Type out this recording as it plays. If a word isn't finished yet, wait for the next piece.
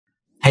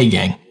Hey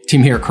gang,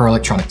 Tim here at Core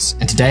Electronics,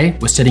 and today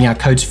we're setting our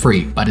codes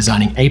free by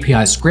designing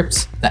API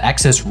scripts that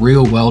access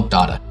real-world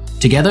data.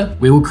 Together,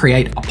 we will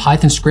create a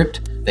Python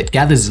script that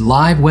gathers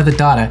live weather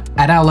data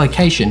at our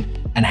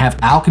location and have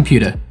our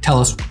computer tell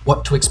us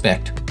what to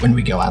expect when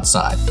we go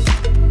outside.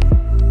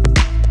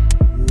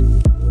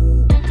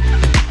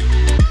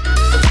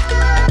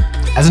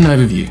 As an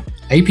overview,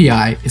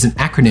 API is an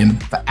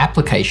acronym for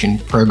Application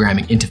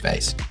Programming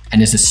Interface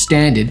and is a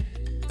standard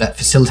that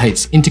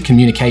facilitates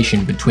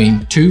intercommunication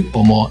between two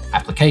or more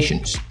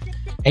applications.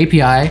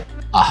 API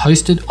are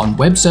hosted on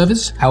web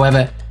servers.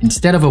 However,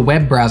 instead of a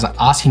web browser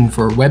asking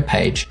for a web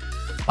page,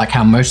 like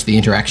how most of the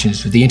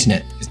interactions with the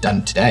internet is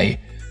done today,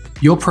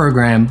 your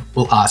program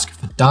will ask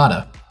for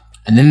data.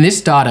 And then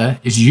this data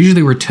is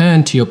usually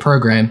returned to your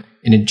program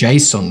in a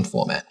JSON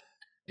format.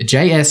 A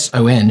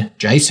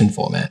JSON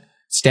format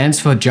stands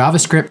for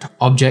JavaScript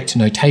Object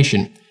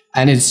Notation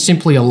and is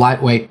simply a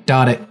lightweight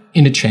data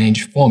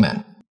interchange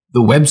format.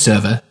 The web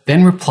server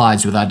then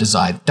replies with our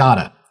desired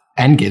data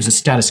and gives a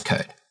status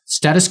code.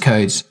 Status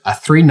codes are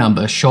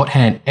 3-number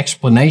shorthand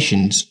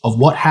explanations of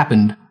what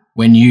happened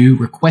when you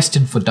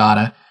requested for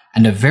data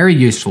and are very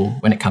useful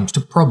when it comes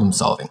to problem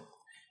solving.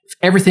 If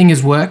everything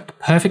has worked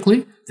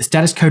perfectly, the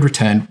status code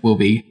returned will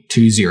be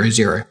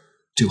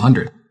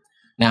 200.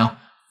 Now,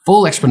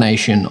 full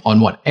explanation on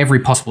what every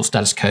possible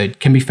status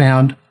code can be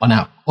found on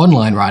our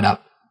online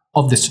write-up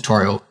of this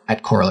tutorial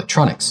at Core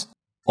Electronics.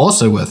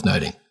 Also worth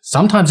noting,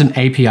 sometimes an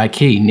API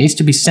key needs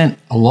to be sent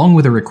along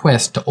with a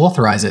request to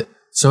authorize it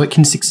so it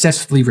can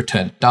successfully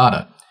return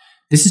data.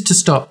 This is to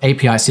stop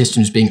API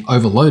systems being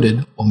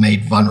overloaded or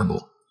made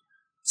vulnerable.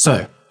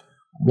 So,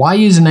 why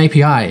use an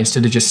API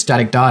instead of just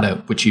static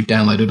data which you've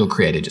downloaded or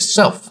created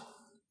yourself?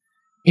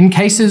 In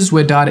cases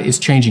where data is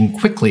changing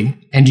quickly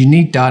and you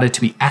need data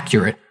to be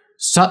accurate,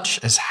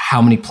 such as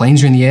how many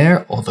planes are in the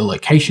air or the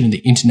location of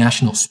the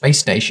International Space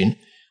Station,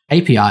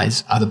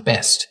 APIs are the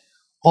best.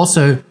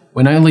 Also,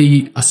 when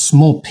only a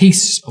small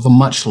piece of a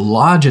much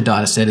larger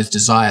dataset is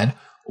desired,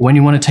 or when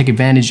you want to take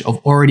advantage of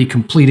already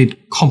completed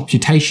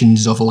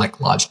computations of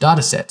large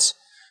datasets.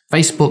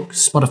 Facebook,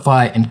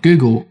 Spotify, and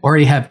Google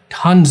already have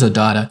tons of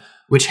data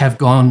which have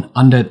gone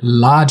under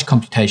large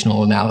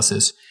computational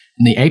analysis,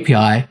 and the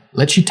API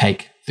lets you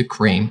take the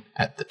cream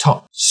at the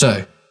top.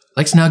 So,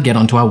 let's now get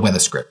onto our weather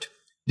script.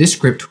 This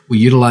script will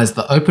utilize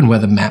the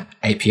OpenWeatherMap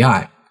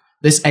API.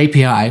 This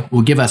API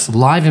will give us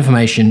live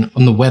information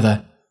on the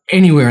weather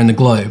anywhere in the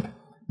globe.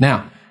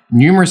 Now,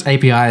 numerous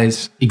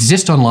APIs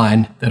exist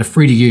online that are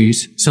free to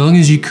use so long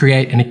as you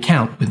create an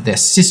account with their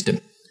system.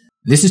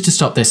 This is to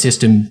stop their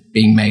system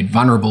being made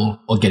vulnerable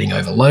or getting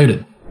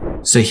overloaded.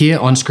 So here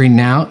on screen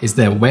now is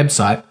their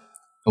website,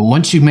 and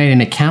once you've made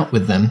an account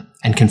with them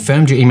and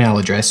confirmed your email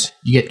address,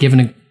 you get given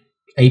an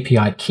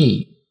API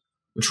key,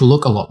 which will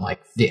look a lot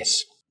like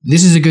this.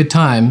 This is a good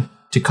time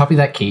to copy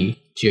that key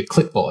to your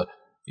clipboard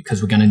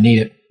because we're going to need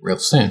it real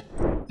soon.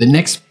 The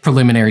next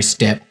preliminary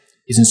step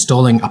is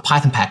installing a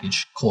Python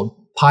package called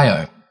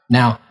Pyome.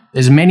 Now,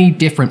 there's many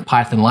different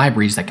Python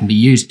libraries that can be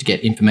used to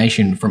get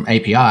information from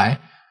API,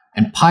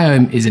 and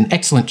Pyome is an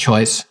excellent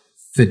choice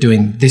for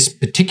doing this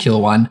particular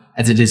one,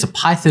 as it is a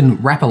Python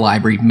wrapper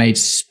library made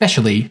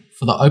specially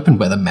for the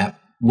OpenWeatherMap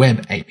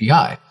web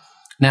API.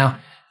 Now,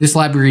 this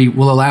library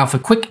will allow for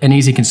quick and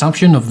easy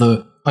consumption of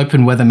the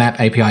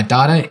OpenWeatherMap API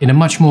data in a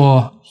much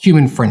more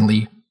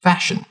human-friendly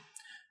fashion.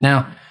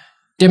 Now,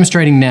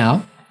 demonstrating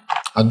now,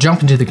 I'll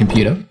jump into the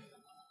computer,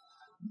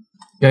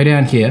 go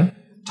down here,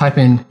 type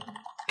in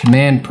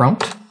command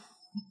prompt.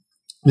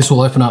 This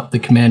will open up the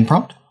command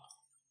prompt.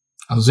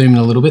 I'll zoom in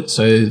a little bit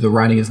so the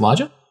writing is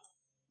larger.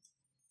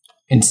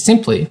 And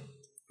simply,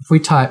 if we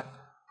type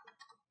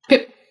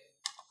pip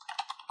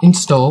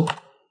install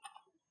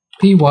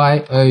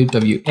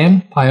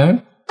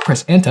Pyome,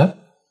 press enter,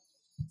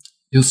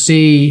 you'll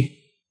see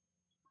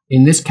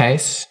in this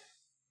case,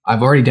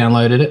 I've already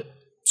downloaded it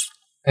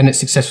and it's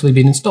successfully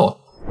been installed.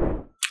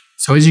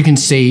 So as you can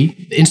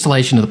see, the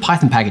installation of the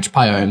Python package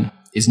Pyome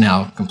is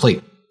now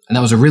complete. And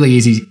that was a really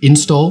easy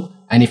install.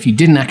 And if you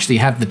didn't actually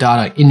have the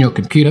data in your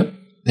computer,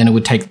 then it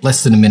would take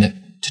less than a minute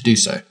to do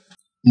so.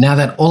 Now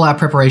that all our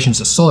preparations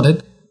are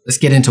sorted, let's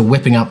get into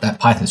whipping up that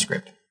Python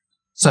script.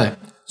 So,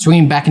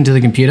 swinging back into the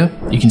computer,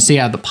 you can see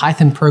I have the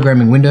Python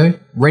programming window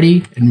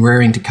ready and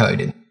raring to code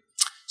in.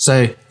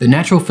 So the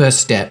natural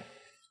first step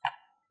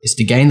is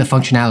to gain the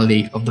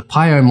functionality of the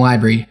Pyome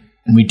library,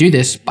 and we do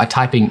this by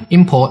typing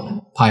import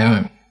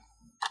Pyome.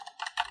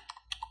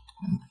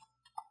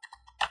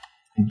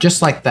 And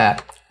just like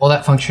that, all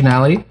that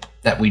functionality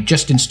that we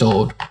just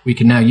installed, we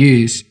can now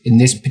use in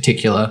this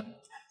particular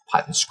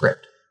Python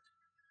script.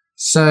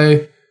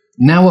 So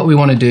now what we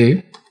want to do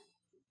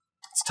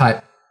is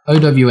type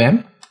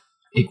OWM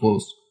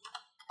equals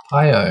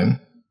pyome.owm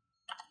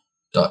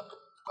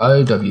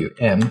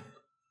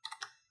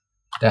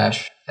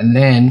dash, and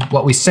then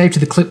what we saved to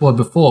the clipboard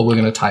before, we're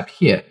going to type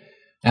here.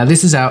 Now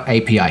this is our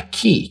API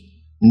key,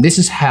 and this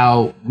is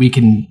how we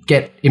can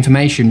get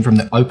information from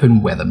the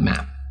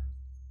OpenWeatherMap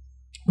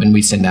when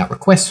we send out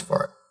requests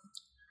for it.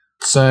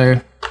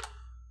 So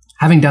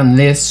having done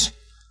this,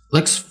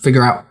 let's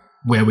figure out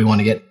where we want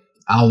to get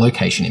our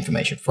location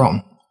information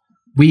from.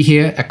 We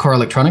here at Core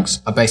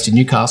Electronics are based in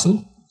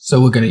Newcastle,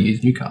 so we're going to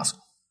use Newcastle.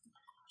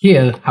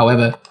 Here,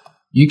 however,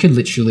 you could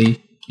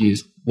literally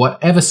use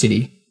whatever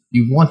city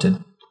you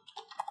wanted.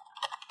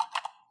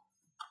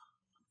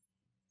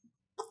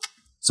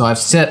 So I've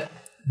set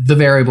the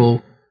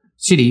variable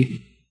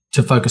city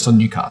to focus on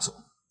Newcastle.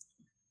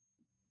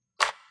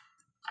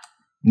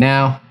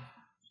 Now,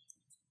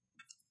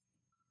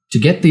 to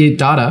get the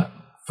data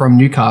from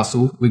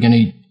Newcastle, we're going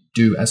to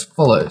do as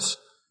follows.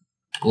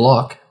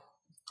 Lock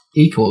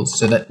equals,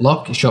 so that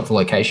lock is short for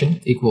location,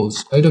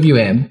 equals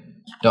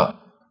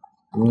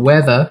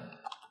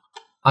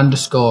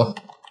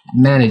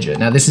OWM.weather_manager.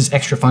 Now this is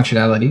extra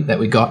functionality that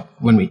we got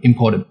when we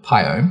imported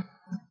Pyome,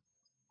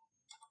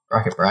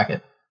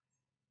 bracket,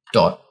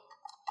 dot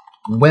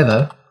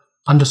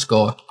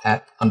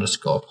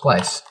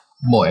weather_at_place,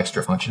 more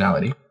extra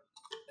functionality.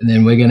 And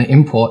then we're going to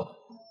import,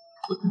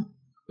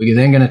 we're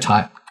then going to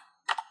type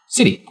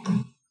city.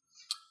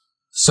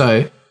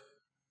 So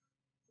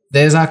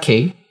there's our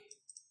key.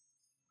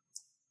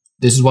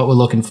 This is what we're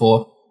looking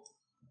for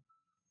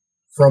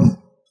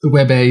from the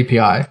web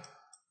API.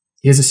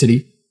 Here's a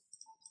city,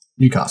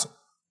 Newcastle.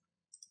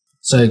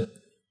 So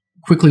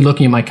quickly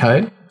looking at my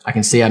code, I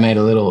can see I made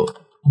a little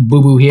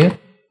boo-boo here.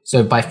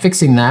 So by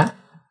fixing that,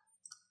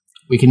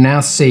 we can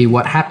now see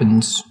what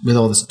happens with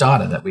all this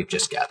data that we've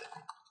just gathered.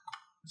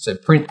 So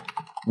print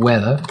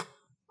weather,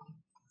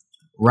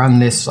 run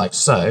this like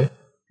so,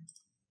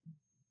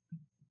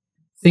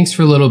 thinks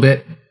for a little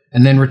bit,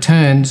 and then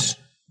returns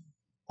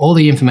all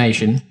the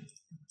information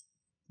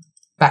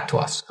back to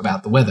us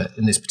about the weather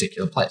in this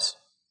particular place.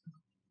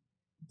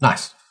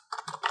 Nice.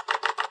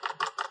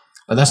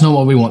 But that's not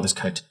what we want this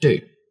code to do.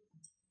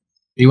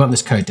 We want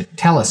this code to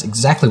tell us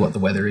exactly what the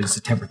weather is,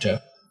 the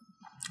temperature.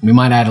 We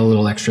might add a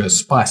little extra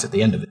spice at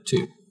the end of it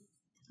too.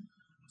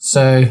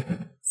 So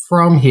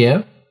from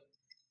here,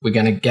 we're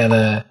going to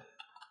gather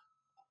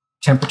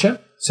temperature.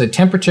 So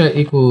temperature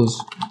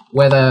equals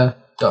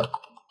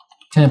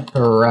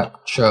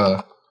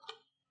weather.temperature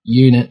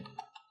unit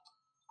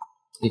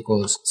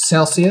equals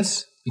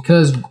Celsius.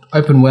 Because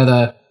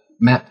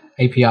OpenWeatherMap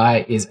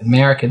API is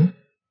American,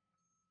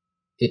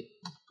 it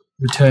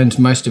returns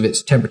most of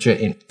its temperature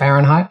in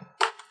Fahrenheit,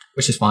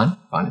 which is fine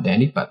and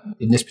dandy, but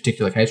in this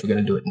particular case, we're going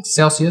to do it in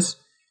Celsius.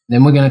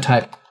 Then we're going to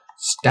type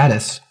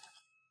status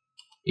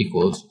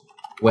equals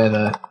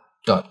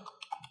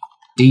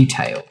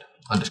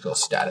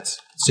weather.detailed_status.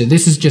 So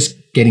this is just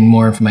getting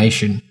more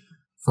information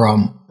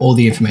from all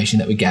the information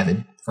that we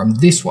gathered from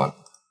this one.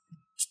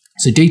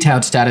 So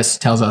detailed status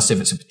tells us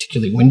if it's a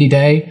particularly windy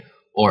day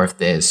or if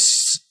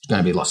there's going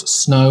to be lots of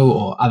snow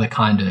or other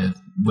kind of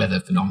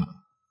weather phenomenon.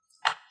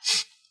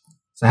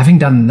 So having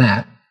done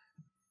that,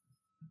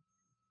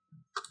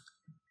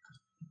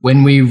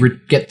 when we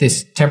get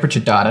this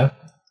temperature data,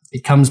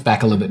 it comes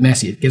back a little bit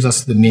messy. It gives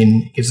us the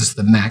min, it gives us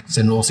the max,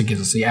 and it also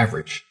gives us the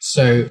average.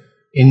 So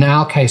in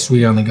our case,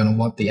 we're only going to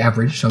want the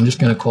average. So I'm just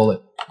going to call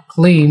it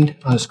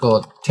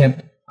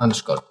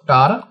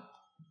cleaned_temp_data.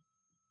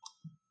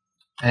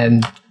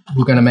 And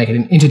we're going to make it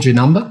an integer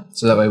number,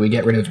 so that way we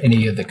get rid of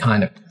any of the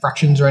kind of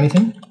fractions or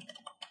anything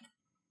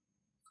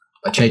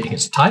by changing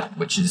its type,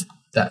 which is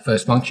that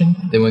first function.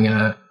 Then we're going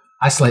to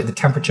isolate the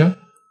temperature.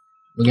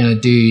 We're going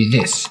to do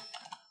this.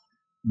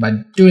 By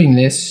doing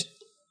this,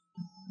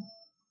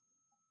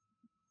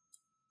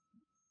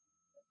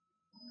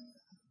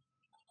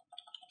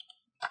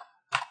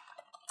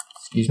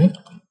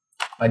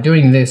 by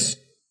doing this,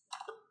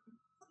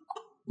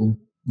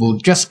 we'll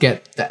just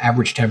get the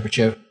average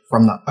temperature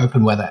from the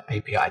OpenWeather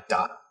API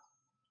data.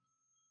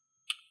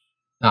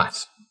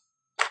 Nice.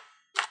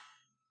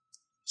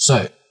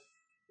 So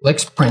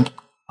let's print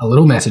a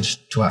little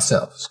message to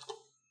ourselves.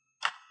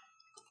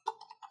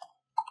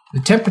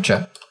 The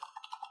temperature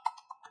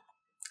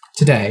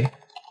today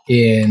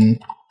and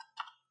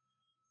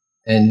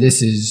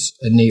this is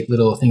a neat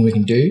little thing we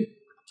can do.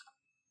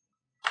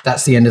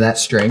 That's the end of that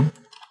string.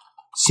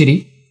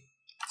 City.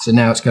 So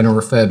now it's going to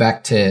refer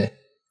back to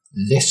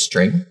this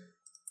string.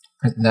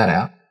 Print that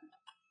out.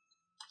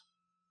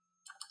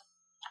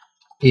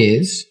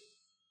 Is,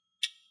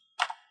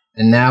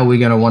 and now we're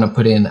going to want to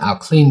put in our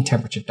clean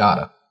temperature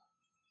data.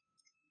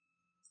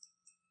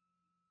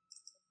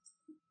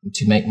 And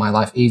to make my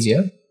life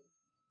easier,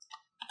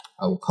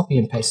 I will copy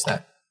and paste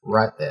that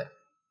right there.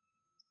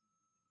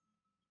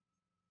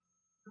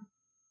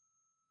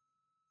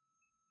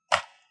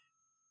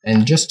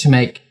 And just to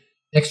make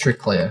extra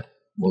clear,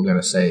 we're going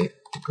to say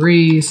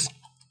degrees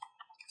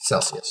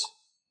Celsius,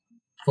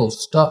 full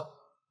stop,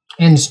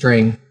 end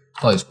string,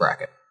 close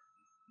bracket.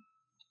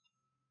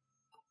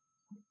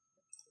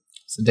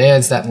 So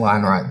there's that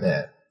line right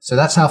there. So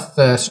that's our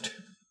first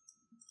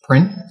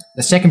print.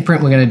 The second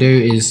print we're going to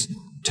do is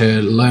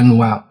to learn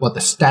what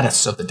the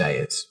status of the day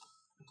is,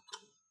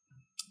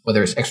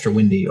 whether it's extra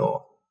windy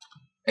or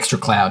extra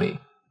cloudy.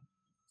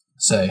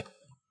 So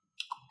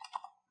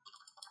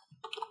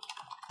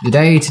the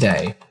day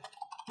today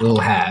we'll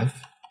have,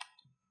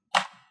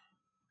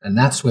 and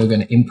that's where we're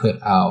going to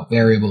input our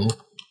variable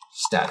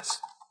status.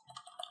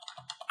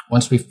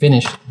 once we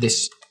finish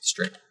this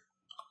string.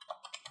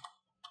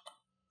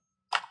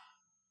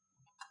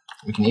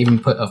 We can even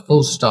put a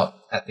full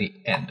stop at the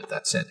end of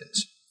that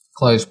sentence.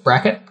 Close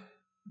bracket.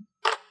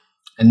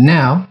 And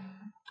now,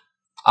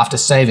 after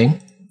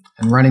saving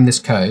and running this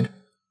code,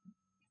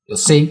 you'll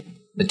see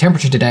the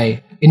temperature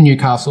today in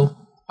Newcastle,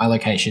 my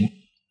location,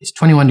 is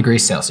 21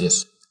 degrees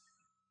Celsius.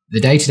 The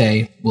day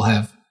today will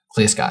have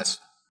clear skies.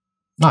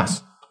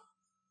 Nice.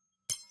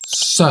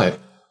 So,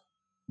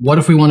 what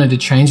if we wanted to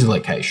change the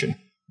location?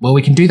 Well,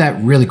 we can do that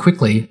really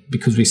quickly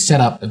because we set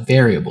up a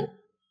variable.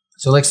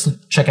 So let's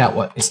check out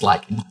what it's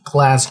like in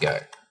Glasgow.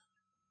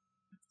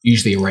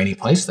 Usually a rainy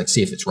place. Let's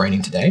see if it's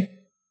raining today.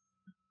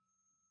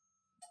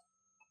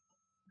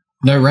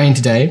 No rain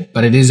today,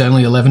 but it is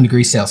only 11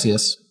 degrees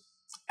Celsius.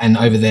 And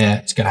over there,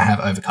 it's going to have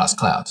overcast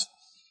clouds.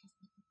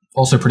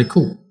 Also pretty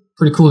cool.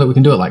 Pretty cool that we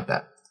can do it like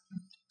that.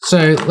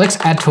 So let's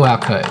add to our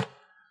code.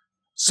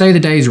 Say the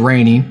day is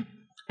rainy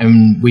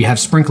and we have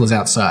sprinklers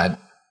outside.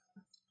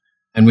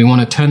 And we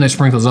want to turn those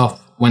sprinklers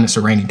off when it's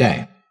a rainy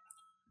day.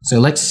 So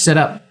let's set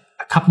up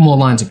a couple more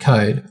lines of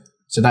code.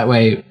 So that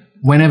way,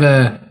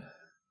 whenever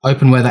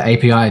OpenWeather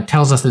API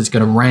tells us that it's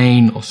going to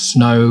rain or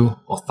snow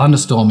or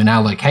thunderstorm in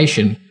our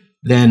location,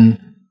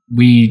 then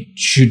we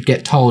should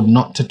get told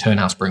not to turn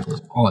our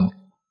sprinklers on.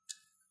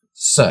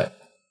 So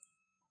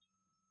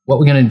what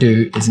we're going to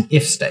do is an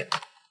if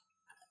statement.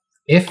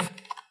 If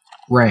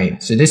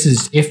rain, so this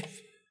is if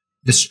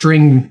the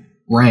string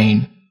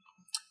rain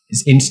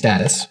is in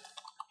status,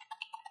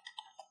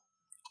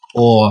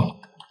 or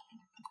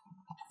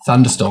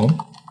thunderstorm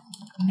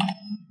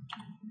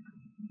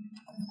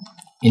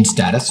in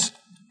status,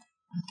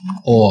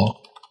 or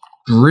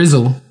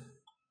drizzle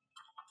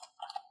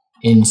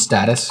in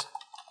status,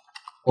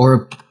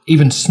 or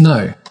even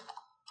snow.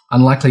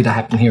 Unlikely to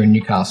happen here in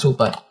Newcastle,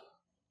 but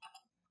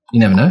you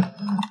never know.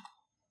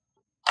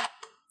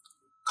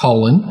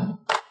 Colon,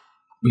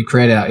 we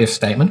create our if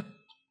statement.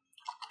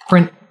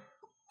 Print,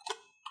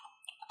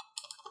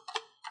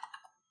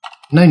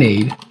 no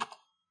need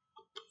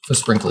for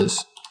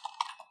sprinklers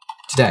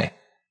today.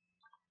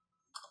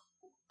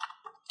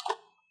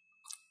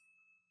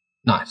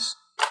 Nice.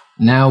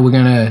 Now we're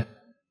going to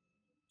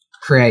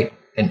create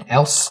an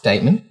else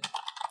statement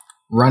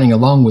running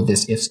along with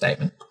this if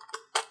statement.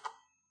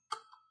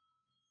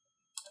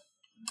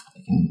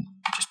 It can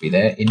just be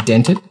there,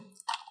 indented.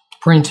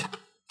 Print.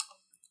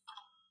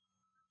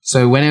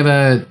 So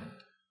whenever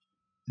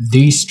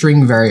these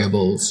string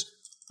variables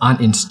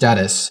aren't in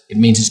status, it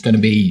means it's going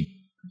to be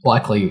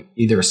likely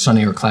either a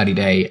sunny or cloudy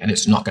day and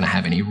it's not going to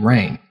have any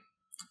rain.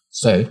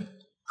 So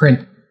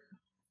print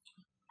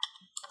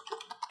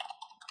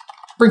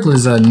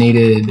sprinklers are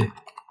needed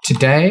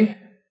today.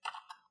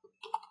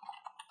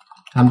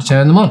 Time to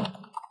turn them on.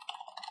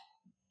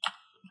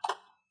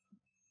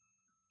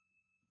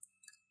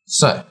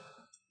 So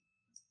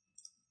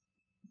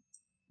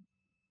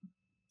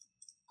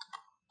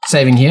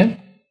saving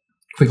here,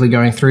 quickly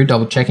going through,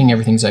 double checking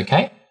everything's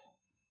okay.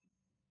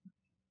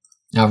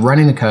 Now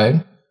running the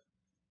code,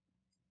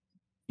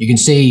 you can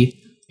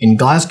see in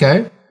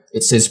Glasgow,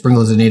 it says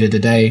sprinklers are needed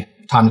today,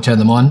 time to turn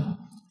them on.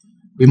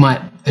 We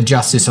might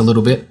adjust this a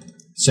little bit,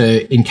 so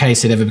in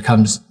case it ever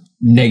becomes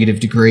negative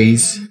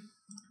degrees,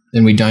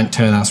 then we don't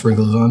turn our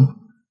sprinklers on,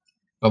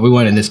 but we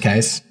won't in this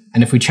case.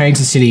 And if we change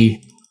the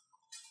city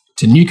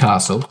to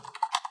Newcastle,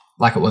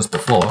 like it was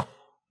before,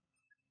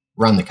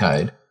 run the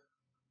code,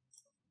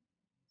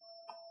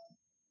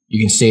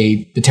 you can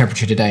see the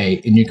temperature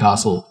today in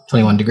Newcastle,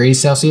 21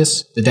 degrees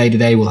Celsius. The day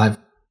today will have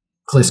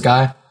clear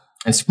sky,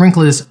 and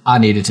sprinklers are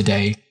needed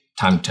today,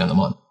 time to turn them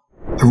on.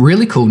 A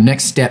really cool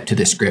next step to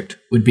this script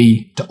would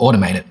be to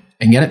automate it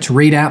and get it to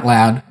read out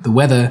loud the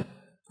weather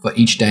for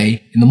each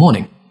day in the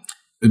morning.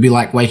 It would be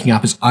like waking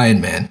up as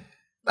Iron Man.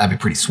 That'd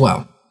be pretty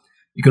swell.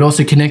 You could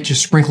also connect your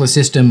sprinkler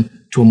system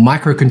to a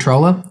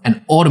microcontroller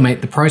and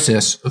automate the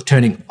process of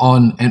turning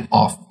on and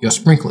off your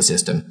sprinkler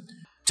system.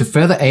 To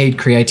further aid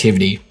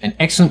creativity, an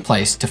excellent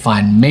place to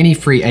find many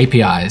free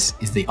APIs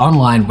is the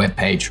online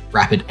webpage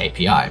Rapid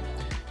API.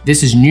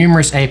 This is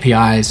numerous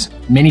APIs,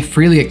 many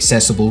freely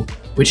accessible,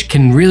 which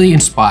can really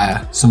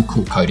inspire some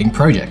cool coding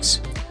projects.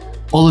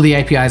 All of the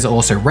APIs are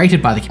also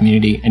rated by the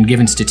community and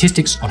given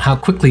statistics on how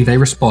quickly they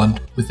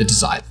respond with the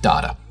desired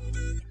data.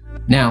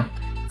 Now,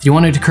 if you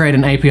wanted to create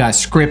an API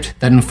script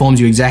that informs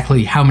you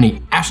exactly how many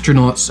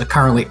astronauts are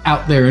currently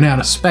out there in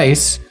outer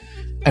space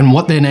and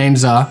what their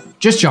names are,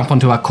 just jump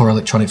onto our Core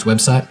Electronics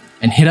website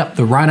and hit up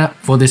the write-up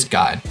for this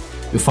guide.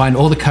 You'll find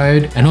all the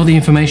code and all the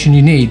information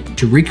you need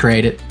to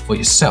recreate it for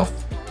yourself.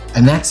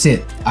 And that's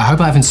it. I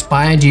hope I've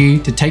inspired you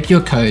to take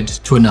your code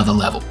to another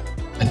level.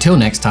 Until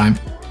next time,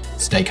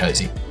 stay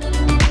cozy.